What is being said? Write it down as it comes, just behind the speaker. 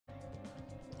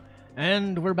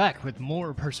And we're back with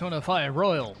more Persona 5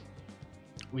 Royal.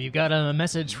 We've got a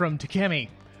message from Takemi.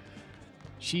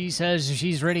 She says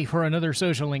she's ready for another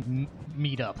Social Link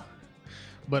meetup.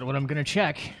 But what I'm going to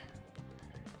check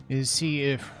is see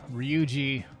if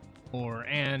Ryuji or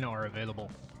Anne are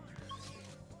available.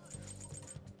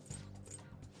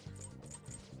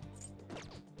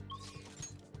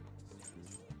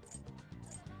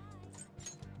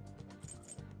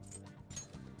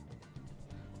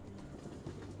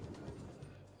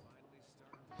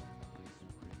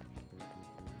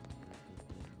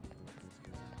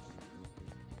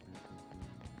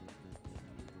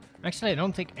 Actually, I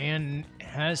don't think Anne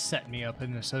has set me up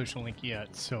in the Social Link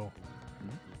yet, so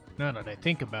now that I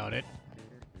think about it.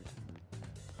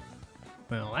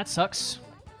 Well, that sucks.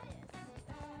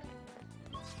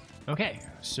 Okay,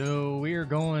 so we're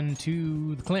going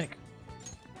to the clinic.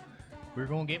 We're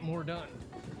going to get more done.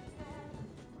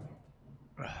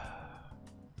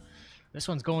 This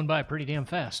one's going by pretty damn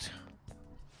fast.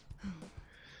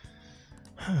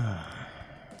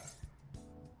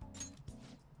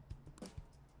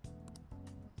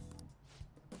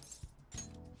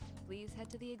 Please head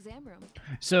to the exam room.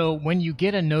 So when you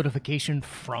get a notification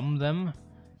from them,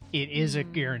 it is a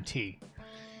guarantee.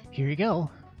 Here you go.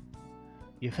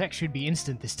 The effect should be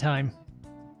instant this time.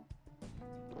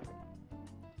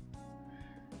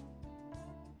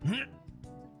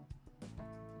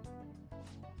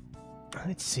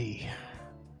 Let's see.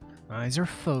 Eyes are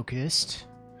focused.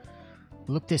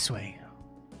 Look this way.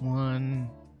 1,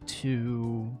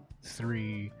 2,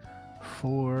 3,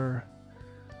 4.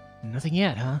 Nothing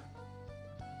yet, huh?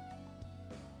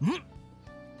 You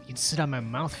can sit on my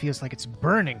mouth, feels like it's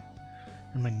burning.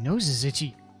 And my nose is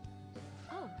itchy.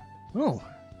 Oh,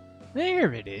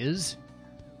 there it is.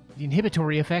 The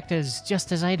inhibitory effect is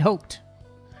just as I'd hoped.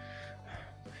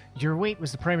 Your weight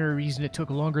was the primary reason it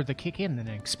took longer to kick in than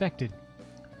I expected.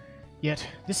 Yet,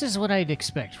 this is what I'd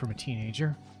expect from a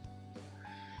teenager.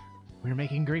 We're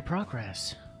making great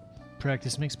progress.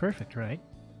 Practice makes perfect, right?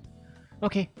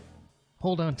 Okay,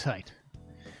 hold on tight.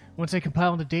 Once I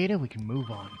compile the data, we can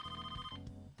move on.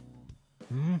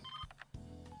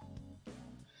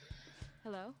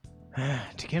 Hello?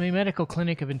 Takemi Medical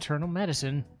Clinic of Internal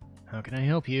Medicine. How can I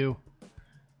help you?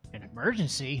 An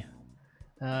emergency?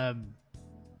 Well,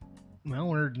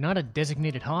 we're not a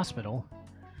designated hospital.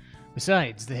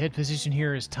 Besides, the head physician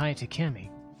here is Tai Takemi.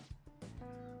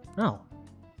 Oh.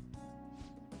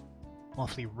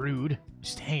 Awfully rude.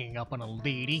 Just hanging up on a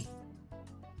lady.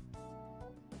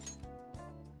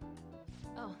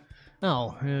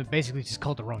 Basically just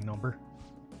called the wrong number.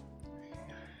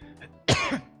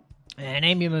 An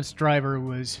ambulance driver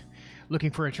was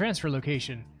looking for a transfer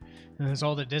location, as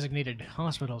all the designated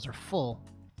hospitals are full.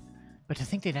 But to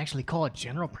think they'd actually call a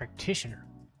general practitioner.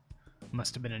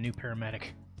 Must have been a new paramedic.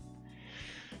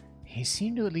 He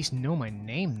seemed to at least know my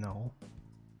name, though.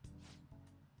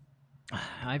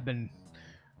 I've been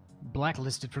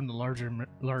blacklisted from the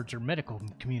larger medical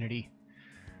community.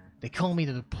 They call me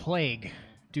the Plague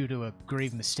due to a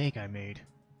grave mistake I made.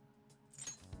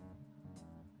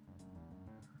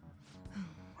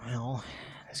 Well,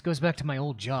 this goes back to my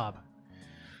old job.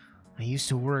 I used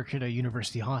to work at a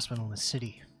university hospital in the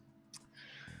city.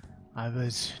 I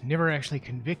was never actually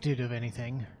convicted of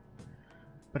anything,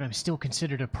 but I'm still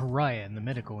considered a pariah in the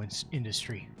medical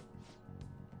industry.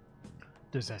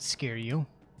 Does that scare you?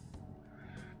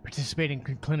 Participating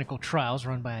in clinical trials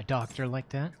run by a doctor like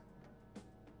that?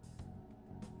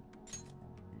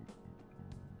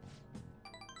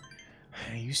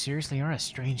 You seriously are a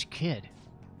strange kid.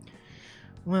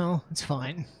 Well, it's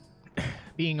fine.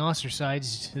 Being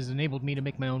ostracized has enabled me to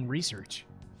make my own research.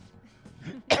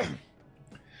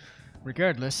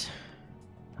 Regardless,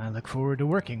 I look forward to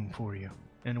working for you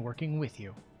and working with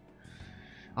you.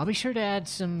 I'll be sure to add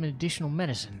some additional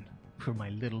medicine for my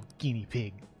little guinea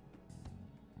pig.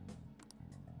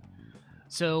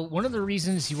 So, one of the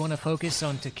reasons you want to focus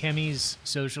on Takemi's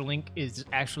social link is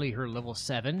actually her level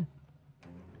 7.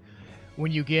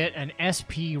 When you get an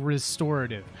SP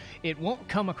restorative. It won't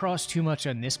come across too much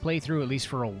on this playthrough, at least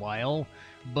for a while,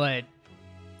 but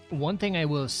one thing I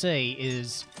will say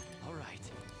is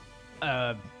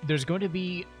there's going to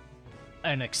be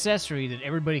an accessory that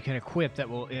everybody can equip that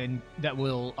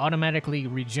will automatically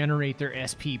regenerate their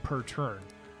SP per turn.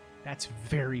 That's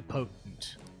very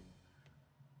potent.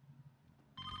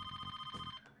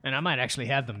 And I might actually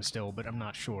have them still, but I'm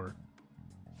not sure.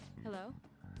 Hello?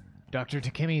 Dr.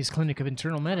 Takemi's Clinic of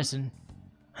Internal Medicine.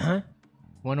 Huh?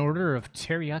 One order of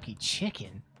teriyaki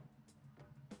chicken?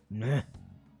 Meh.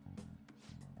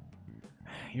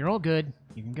 You're all good.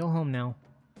 You can go home now.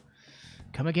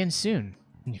 Come again soon,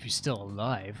 if you're still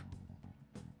alive.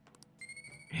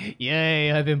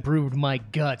 Yay, I've improved my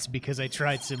guts because I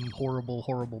tried some horrible,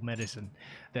 horrible medicine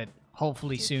that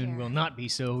hopefully Take soon care. will not be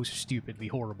so stupidly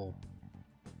horrible.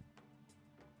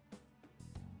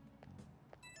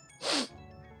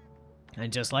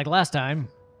 And just like last time...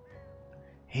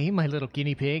 Hey, my little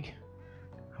guinea pig.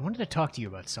 I wanted to talk to you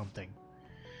about something.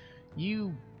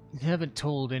 You haven't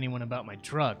told anyone about my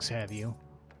drugs, have you?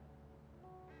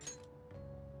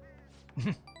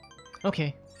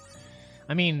 Okay.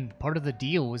 I mean, part of the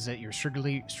deal was that you're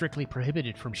strictly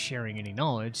prohibited from sharing any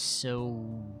knowledge, so...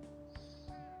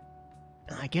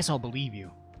 I guess I'll believe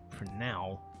you. For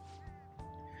now.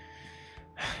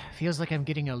 Feels like I'm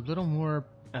getting a little more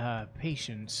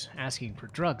patients asking for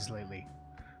drugs lately.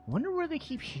 Wonder where they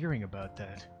keep hearing about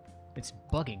that. It's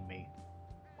bugging me.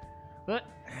 But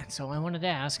that's all I wanted to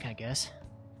ask, I guess.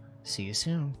 See you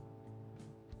soon.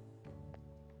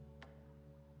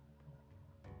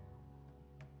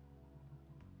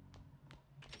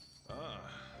 Ah,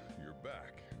 you're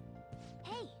back.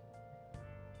 Hey,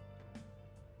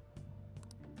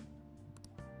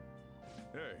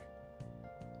 Hey,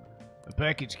 A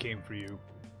package came for you.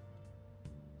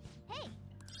 hey.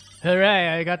 Hooray,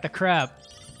 I got the crap.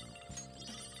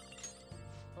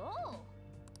 Oh.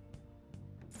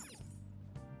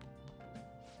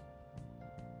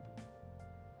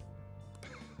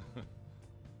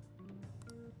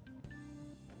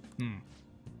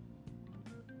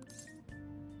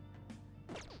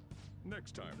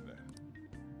 next time then.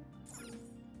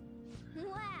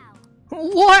 Wow.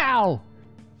 Wow!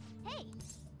 Hey.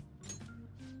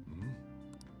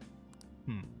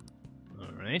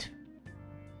 Alright.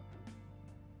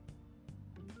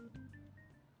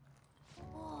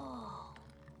 Whoa.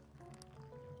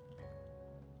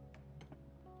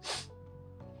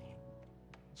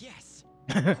 Yes.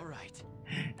 All right.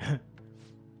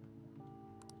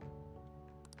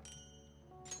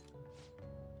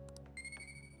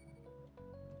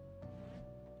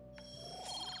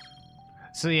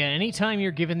 So yeah, anytime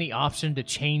you're given the option to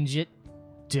change it,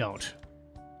 don't.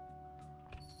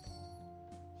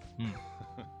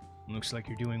 Looks like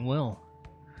you're doing well.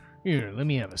 Here, let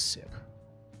me have a sip.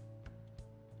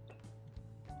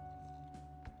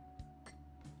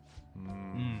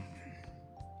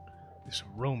 This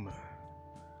aroma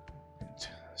and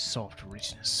soft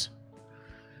richness.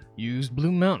 Use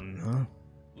Blue Mountain, huh?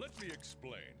 Let me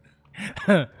explain.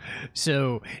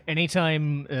 So,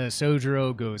 anytime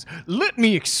Sojiro goes, let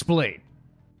me explain,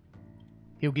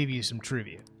 he'll give you some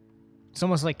trivia. It's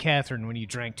almost like Catherine when you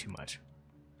drank too much.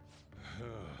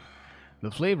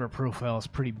 The flavor profile is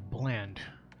pretty bland.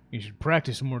 You should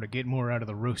practice more to get more out of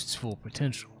the roast's full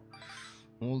potential.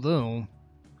 Although,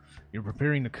 you're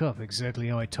preparing the cup exactly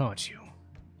how I taught you.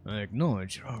 I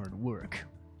acknowledge your hard work.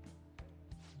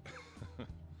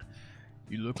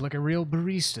 You look like a real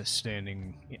barista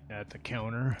standing at the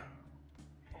counter.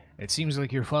 It seems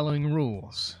like you're following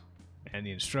rules and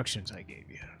the instructions I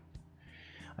gave you.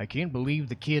 I can't believe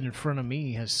the kid in front of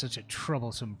me has such a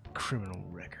troublesome criminal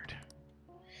record.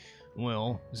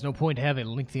 Well, there's no point having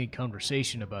a lengthy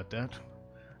conversation about that.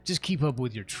 Just keep up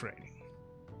with your training.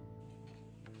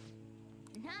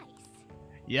 Nice.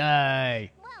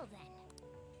 Yay! Well then.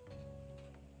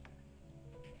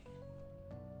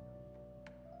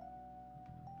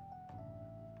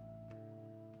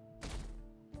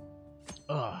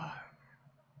 Ugh.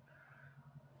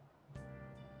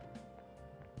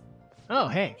 Oh,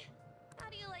 hey. How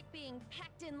do you like being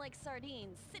packed in like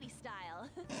sardines, city style?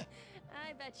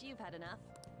 I bet you've had enough.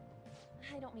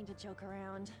 I don't mean to joke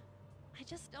around. I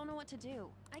just don't know what to do.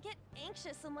 I get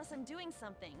anxious unless I'm doing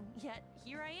something, yet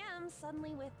here I am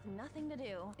suddenly with nothing to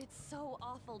do. It's so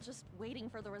awful just waiting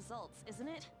for the results, isn't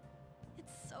it?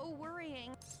 It's so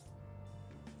worrying.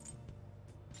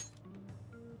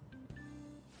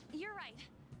 You're right.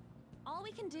 All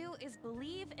we can do is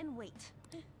believe and wait.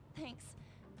 Thanks.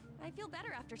 I feel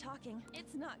better after talking.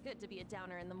 It's not good to be a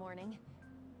downer in the morning.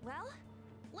 Well,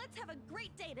 let's have a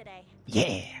great day today.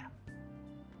 Yeah!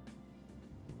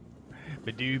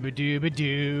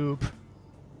 Ba-doo-ba-doo-ba-doop.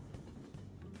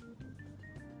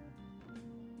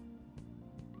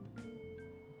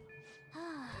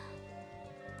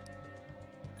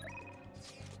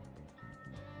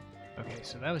 Okay,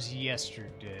 so that was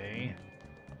yesterday.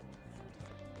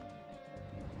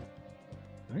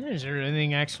 Is there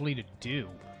anything actually to do?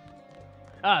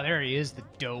 Ah, there he is, the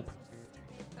dope.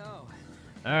 Oh.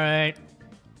 Alright.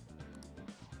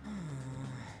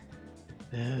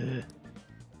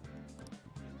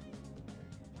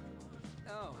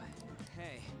 Oh.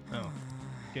 Hey. Oh,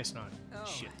 guess not. Oh.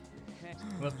 Shit. Hey.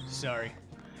 Whoops, sorry.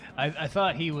 I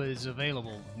thought he was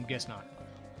available. Guess not.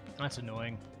 That's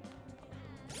annoying.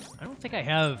 I don't think I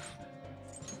have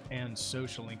and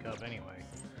social link up anyway.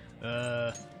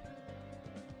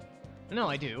 No,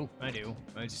 I do. I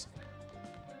just...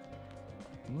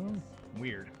 Well,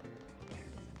 weird.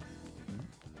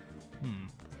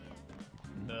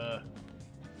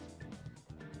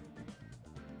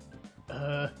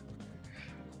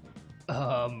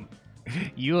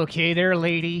 You okay there,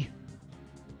 lady?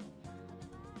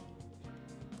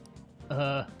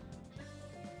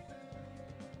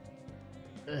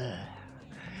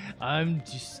 I'm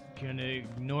just gonna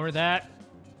ignore that.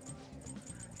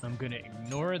 I'm gonna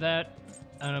ignore that,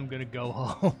 and I'm gonna go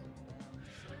home.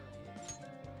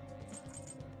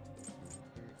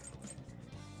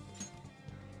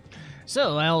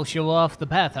 So, I'll show off the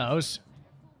bathhouse.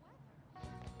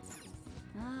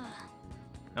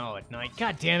 Oh, at night.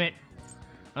 God damn it.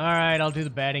 Alright, I'll do the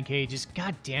batting cages.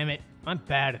 God damn it. I'm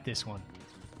bad at this one.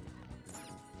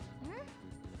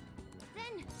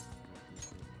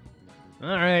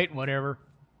 Alright, whatever.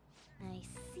 I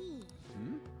see.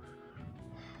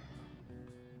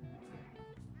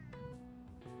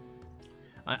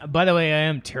 By the way, I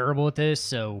am terrible at this,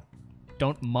 so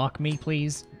don't mock me,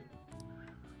 please.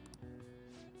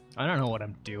 I don't know what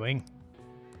I'm doing.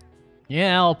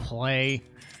 Yeah, I'll play.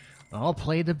 I'll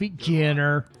play the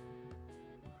beginner.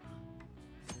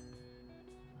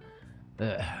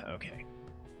 Okay.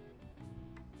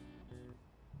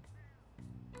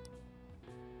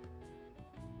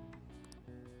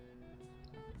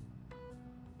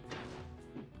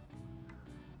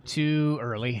 Too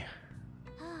early.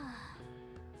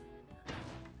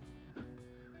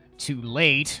 Too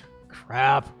late.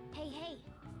 Crap. Hey.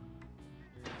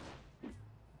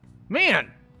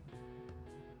 Man!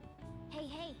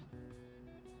 Hey.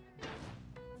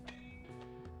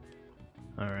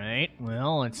 Alright,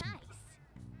 well, it's... Nice.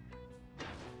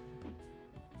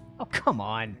 Oh, come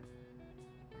on.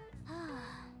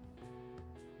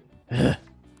 Ugh.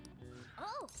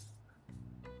 Oh.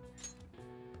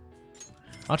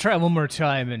 I'll try one more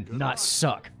time and not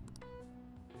suck.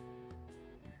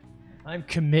 I'm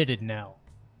committed now.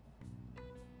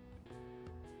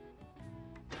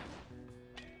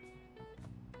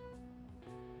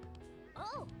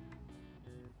 Oh.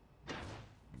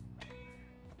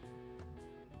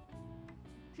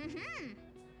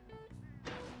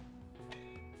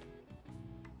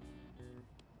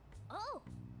 Oh.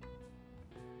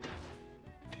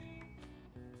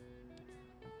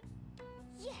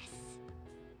 Yes.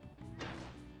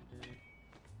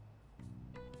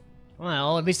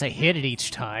 Well, at least I hit it each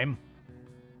time.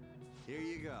 Here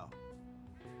you go.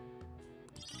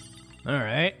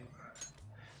 Alright.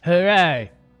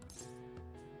 Hooray!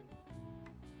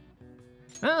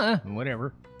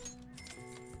 Whatever.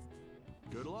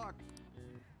 Good luck.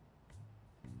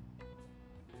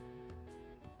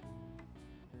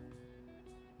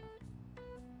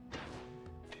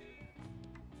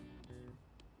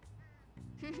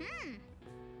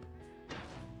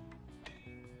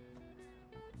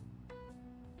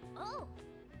 Oh.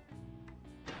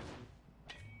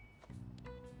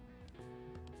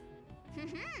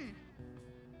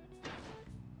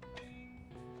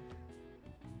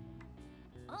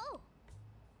 Oh.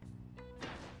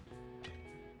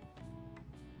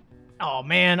 Oh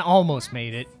man, almost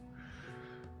made it.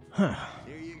 Huh.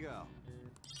 Here you go.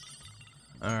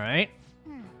 Alright.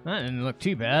 That didn't look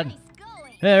too bad. Nice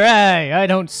going. Hooray! I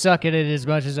don't suck at it as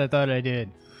much as I thought I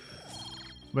did.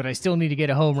 But I still need to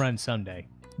get a home run someday.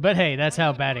 But hey, that's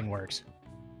how batting works.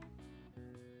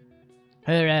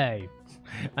 Hooray!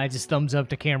 I just thumbs up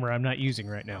to camera I'm not using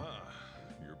right now. Ah,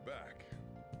 you're back.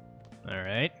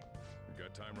 Alright. You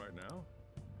got time right now?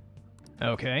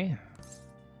 Okay.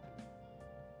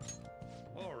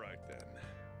 All right then.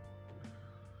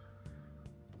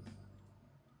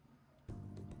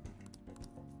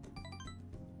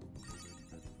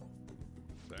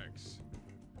 Thanks.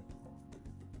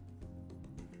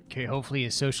 Okay, hopefully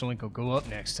his social link will go up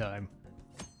next time.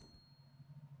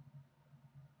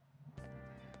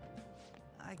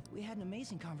 We had an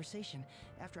amazing conversation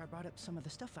after I brought up some of the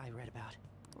stuff I read about.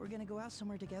 We're gonna go out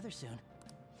somewhere together soon.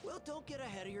 Well, don't get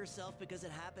ahead of yourself because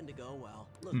it happened to go well.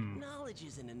 Look, knowledge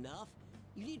isn't enough.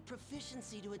 You need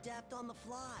proficiency to adapt on the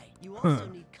fly. You also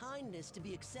need kindness to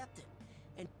be accepted,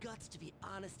 and guts to be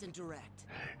honest and direct.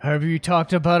 Have you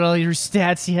talked about all your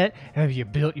stats yet? Have you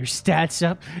built your stats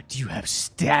up? Do you have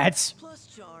stats? Plus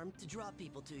charm to draw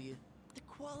people to you. The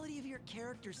quality of your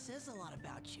character says a lot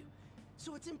about you.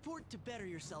 So it's important to better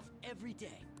yourself every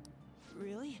day.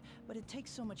 Really? But it takes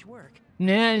so much work.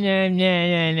 Nah.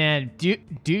 Do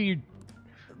you...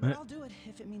 But I'll do it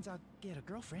if it means I'll get a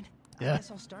girlfriend. Yeah. I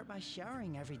guess I'll start by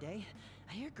showering every day.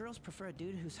 I hear girls prefer a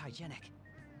dude who's hygienic.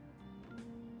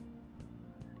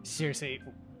 Seriously,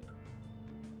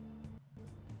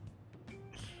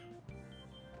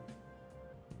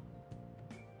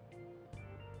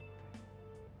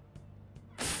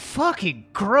 fucking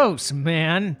gross,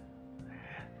 man.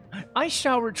 I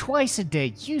shower twice a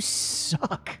day. You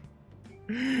suck.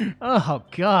 Oh,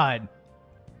 God.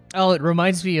 Oh, it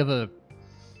reminds me of a...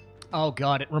 Oh,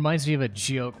 God, it reminds me of a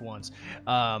joke once.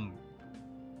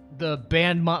 The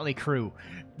band Motley Crue,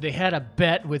 they had a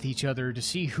bet with each other to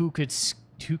see who could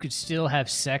still have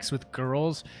sex with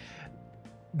girls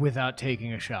without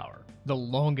taking a shower. The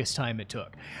longest time it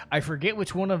took. I forget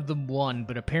which one of them won,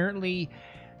 but apparently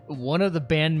one of the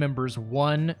band members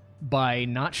won by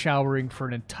not showering for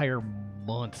an entire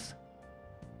month.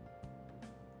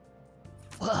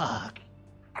 Fuck.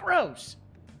 Gross.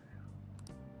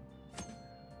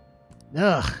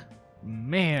 Ugh.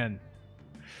 Man.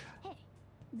 Hey,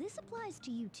 this applies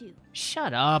to you too.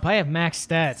 Shut up. I have max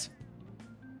stats.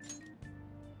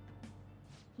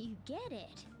 You get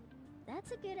it.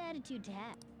 That's a good attitude to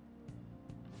have.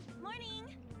 Morning.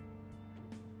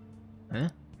 Huh?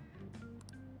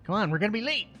 Come on, we're gonna be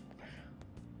late.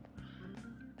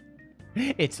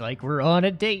 It's like we're on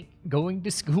a date, going to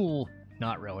school.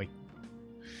 Not really.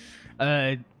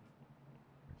 I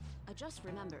just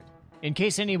remembered. In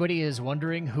case anybody is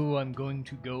wondering who I'm going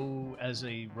to go as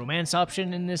a romance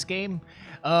option in this game,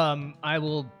 I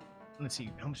will... Let's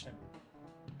see, how much time?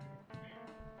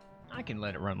 I can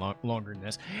let it run longer than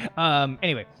this.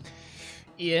 Anyway,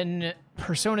 in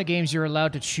Persona games, you're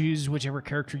allowed to choose whichever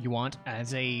character you want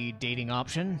as a dating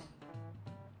option.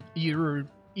 You're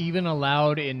even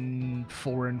allowed in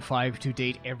 4 and 5 to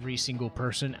date every single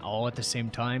person all at the same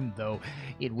time, though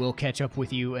it will catch up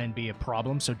with you and be a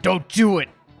problem, so don't do it!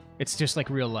 It's just like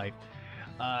real life.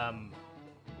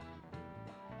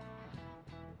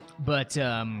 But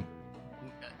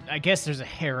I guess there's a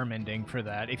harem ending for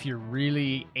that if you're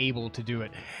really able to do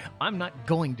it. I'm not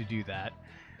going to do that.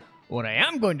 What I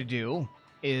am going to do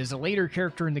is a later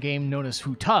character in the game known as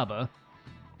Futaba.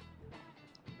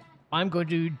 I'm going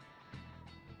to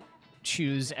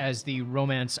choose as the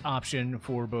romance option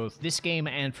for both this game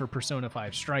and for Persona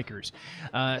 5 Strikers.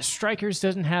 Strikers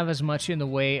doesn't have as much in the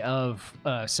way of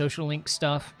social link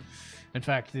stuff. In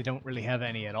fact, they don't really have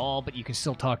any at all, but you can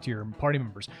still talk to your party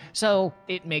members. So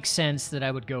it makes sense that I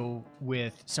would go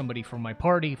with somebody from my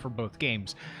party for both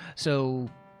games. So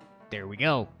there we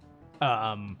go.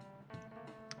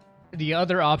 The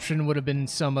other option would have been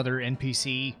some other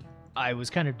NPC. I was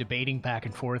kind of debating back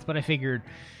and forth, but I figured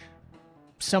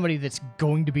somebody that's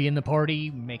going to be in the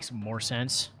party makes more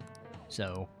sense.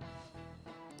 So.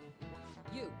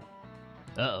 You.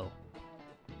 Uh-oh.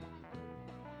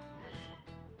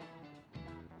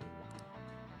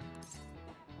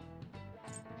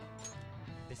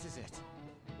 This is it.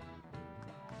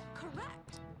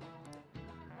 Correct.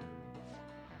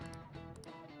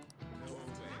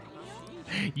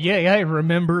 Yeah, I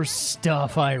remember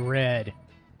stuff I read.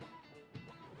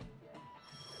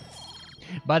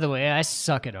 By the way, I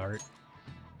suck at art.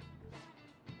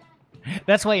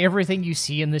 That's why everything you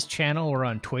see in this channel or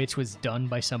on Twitch was done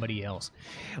by somebody else.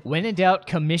 When in doubt,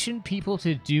 commission people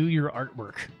to do your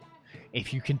artwork,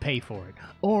 if you can pay for it.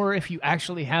 Or if you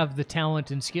actually have the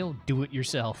talent and skill, do it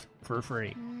yourself for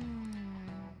free.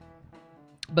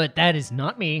 But that is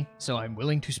not me, so I'm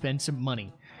willing to spend some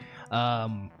money.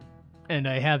 And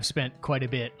I have spent quite a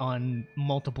bit on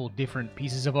multiple different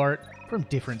pieces of art from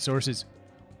different sources.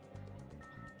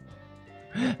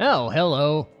 Oh,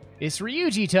 hello. It's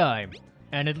Ryuji time.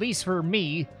 And at least for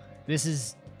me, this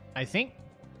is, I think...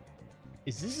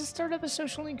 Is this the start of a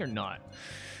social link or not?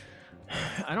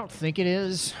 I don't think it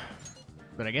is.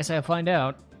 But I guess I'll find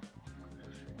out.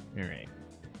 Alright.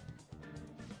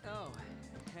 Oh,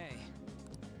 hey.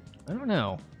 I don't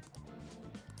know.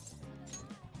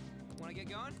 Wanna get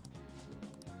going?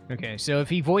 Okay, so if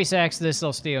he voice acts this,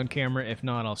 I'll stay on camera. If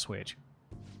not, I'll switch.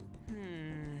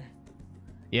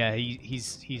 Yeah,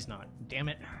 he's not. Damn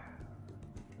it.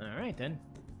 Alright, then.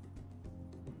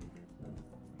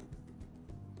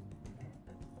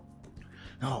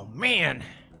 Oh, man!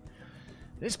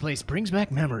 This place brings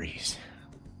back memories.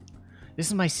 This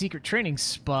is my secret training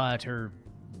spot, or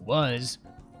was.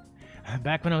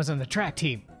 Back when I was on the track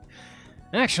team.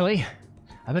 Actually,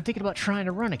 I've been thinking about trying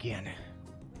to run again.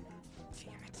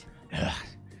 Damn it. Ugh.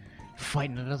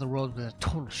 Fighting another world was a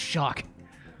total shock.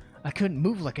 I couldn't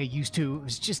move like I used to. It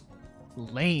was just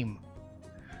lame.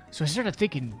 So I started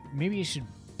thinking maybe I should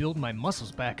build my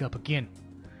muscles back up again.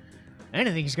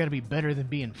 Anything's got to be better than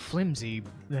being flimsy,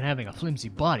 than having a flimsy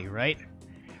body, right?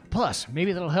 Plus,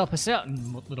 maybe that'll help us out a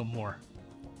little more.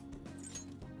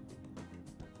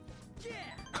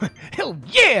 Yeah! Hell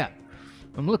yeah!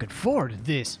 I'm looking forward to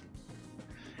this.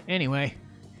 Anyway,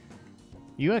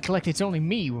 you act like it's only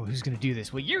me who's gonna do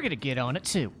this. Well, you're gonna get on it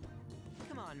too.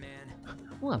 Come on, man.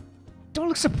 Well, don't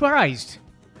look surprised.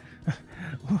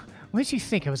 Why did you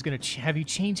think I was gonna have you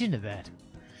change into that?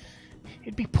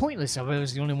 It'd be pointless if I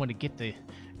was the only one to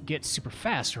get super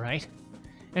fast, right?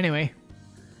 Anyway,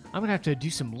 I'm gonna have to do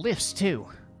some lifts too.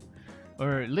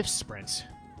 Or lift sprints.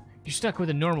 You're stuck with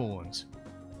the normal ones.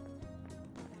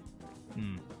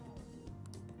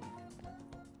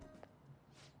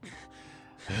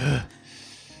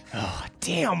 Oh,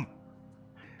 damn!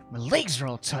 My legs are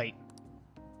all tight.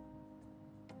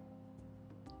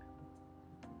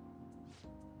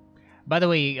 By the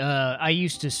way, I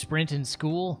used to sprint in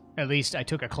school. At least I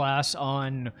took a class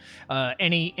on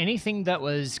anything that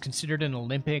was considered an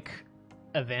Olympic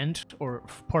event or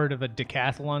part of a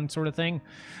decathlon sort of thing.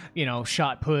 You know,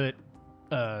 shot put,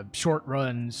 short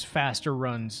runs, faster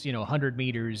runs, 100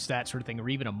 meters, that sort of thing, or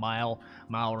even a mile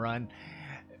run.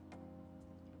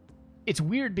 It's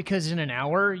weird because in an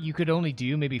hour, you could only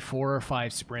do maybe 4 or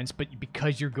 5 sprints, but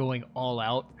because you're going all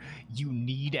out, you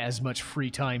need as much free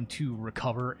time to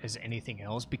recover as anything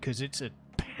else because it's a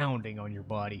pounding on your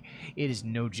body. It is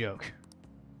no joke.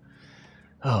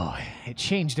 Oh, it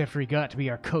changed after he got to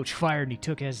be our coach fired and he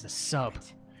took as the sub.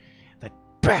 That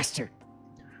bastard!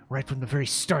 Right from the very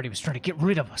start, he was trying to get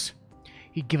rid of us.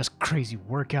 He'd give us crazy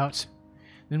workouts.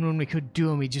 Then when we couldn't do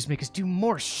them, he'd just make us do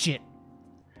more shit.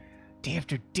 Day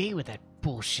after day with that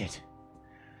bullshit.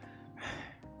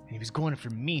 And he was going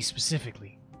after me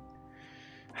specifically.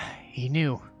 He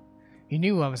knew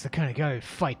I was the kind of guy who'd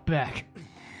fight back.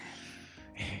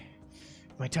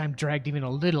 If my time dragged even a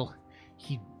little,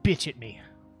 he'd bitch at me.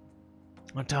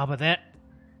 On top of that,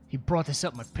 he brought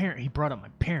up my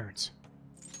parents.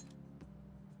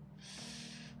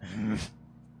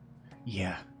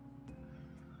 Yeah.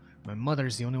 My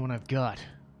mother's the only one I've got.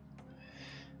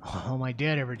 All my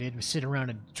dad ever did was sit around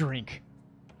and drink.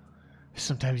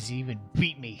 Sometimes he even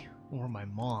beat me, or my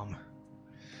mom.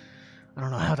 I don't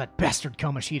know how that bastard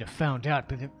Kamashita found out,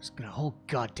 but it was a whole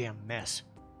goddamn mess.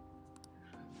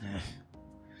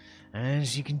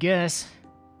 As you can guess,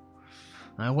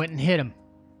 I went and hit him.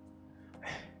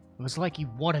 It was like he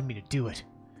wanted me to do it.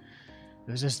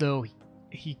 It was as though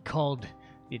he called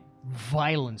it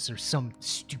violence or some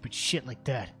stupid shit like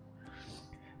that.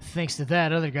 Thanks to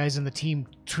that, other guys on the team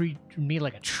treat me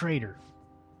like a traitor.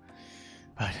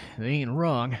 But they ain't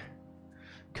wrong.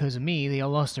 Because of me, they all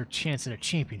lost their chance at a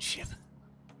championship.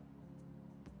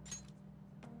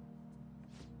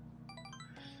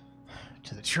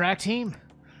 To the track team?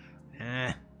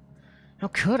 How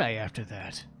could I after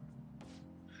that?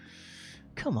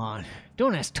 Come on,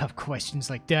 don't ask tough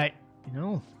questions like that,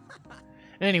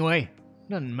 Anyway,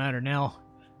 doesn't matter now.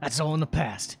 That's all in the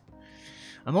past.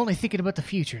 I'm only thinking about the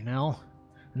future now,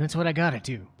 and that's what I gotta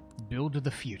do. Build to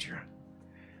the future.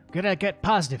 Gotta get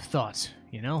positive thoughts,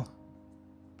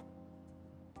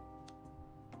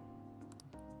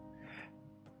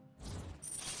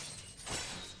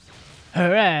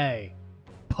 Hooray!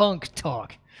 Punk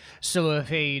talk. So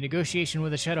if a negotiation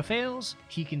with a shadow fails,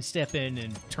 he can step in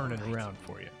and turn it around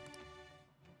for you.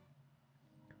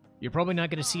 You're probably not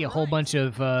going to see a whole bunch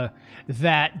of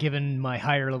that given my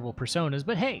higher level personas,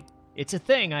 but hey, it's a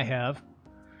thing I have.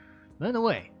 By the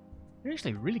way, you're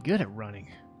actually really good at running.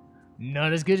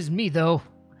 Not as good as me, though.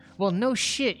 Well, no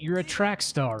shit, you're a track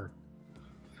star.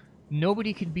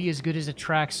 Nobody can be as good as a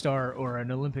track star or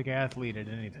an Olympic athlete at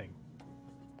anything.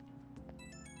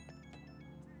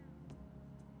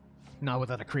 Not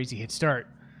without a crazy head start.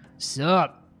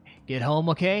 Sup? Get home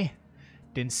okay?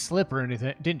 Didn't slip or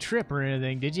anything. Didn't trip or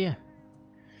anything, did you?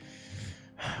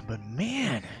 But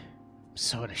man, I'm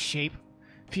so out of shape.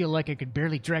 Feel like I could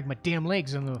barely drag my damn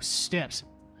legs on those steps.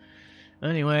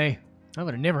 Anyway, that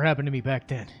would have never happened to me back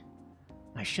then.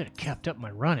 I should have kept up my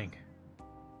running.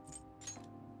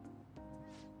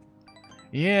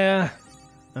 Yeah,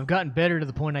 I've gotten better to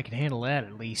the point I can handle that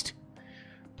at least.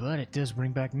 But it does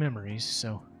bring back memories,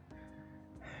 so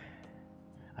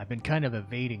I've been kind of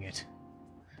evading it.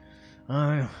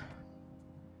 I'm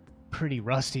pretty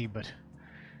rusty, but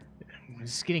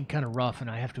it's getting kind of rough, and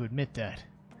I have to admit that.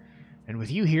 And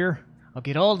with you here, I'll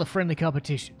get all the friendly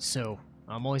competition, so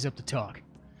I'm always up to talk.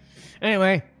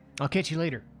 Anyway, I'll catch you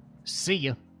later. See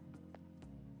ya.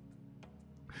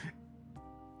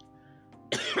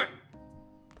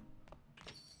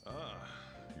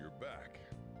 You're back.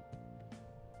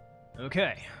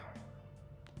 Okay.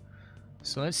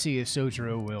 So let's see if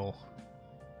Sojiro will...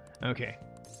 Okay.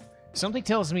 Something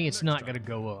tells me it's not going to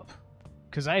go up.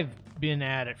 Because I've been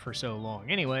at it for so long.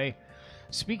 Anyway,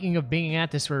 speaking of being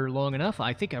at this for long enough,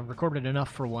 I think I've recorded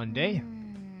enough for one day.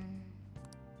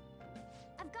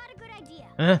 I've got a good idea.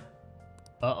 Huh?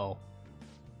 Uh-oh.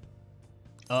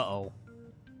 Uh-oh.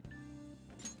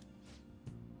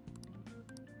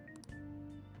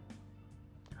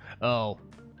 Oh.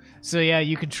 So yeah,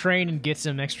 you can train and get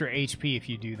some extra HP if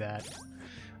you do that.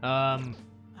 I'll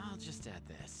just add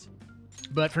this.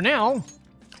 But for now,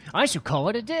 I shall call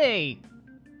it a day.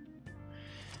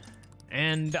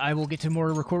 And I will get to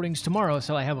more recordings tomorrow,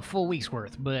 so I have a full week's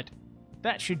worth. But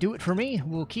that should do it for me.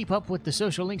 We'll keep up with the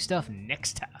social link stuff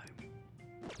next time.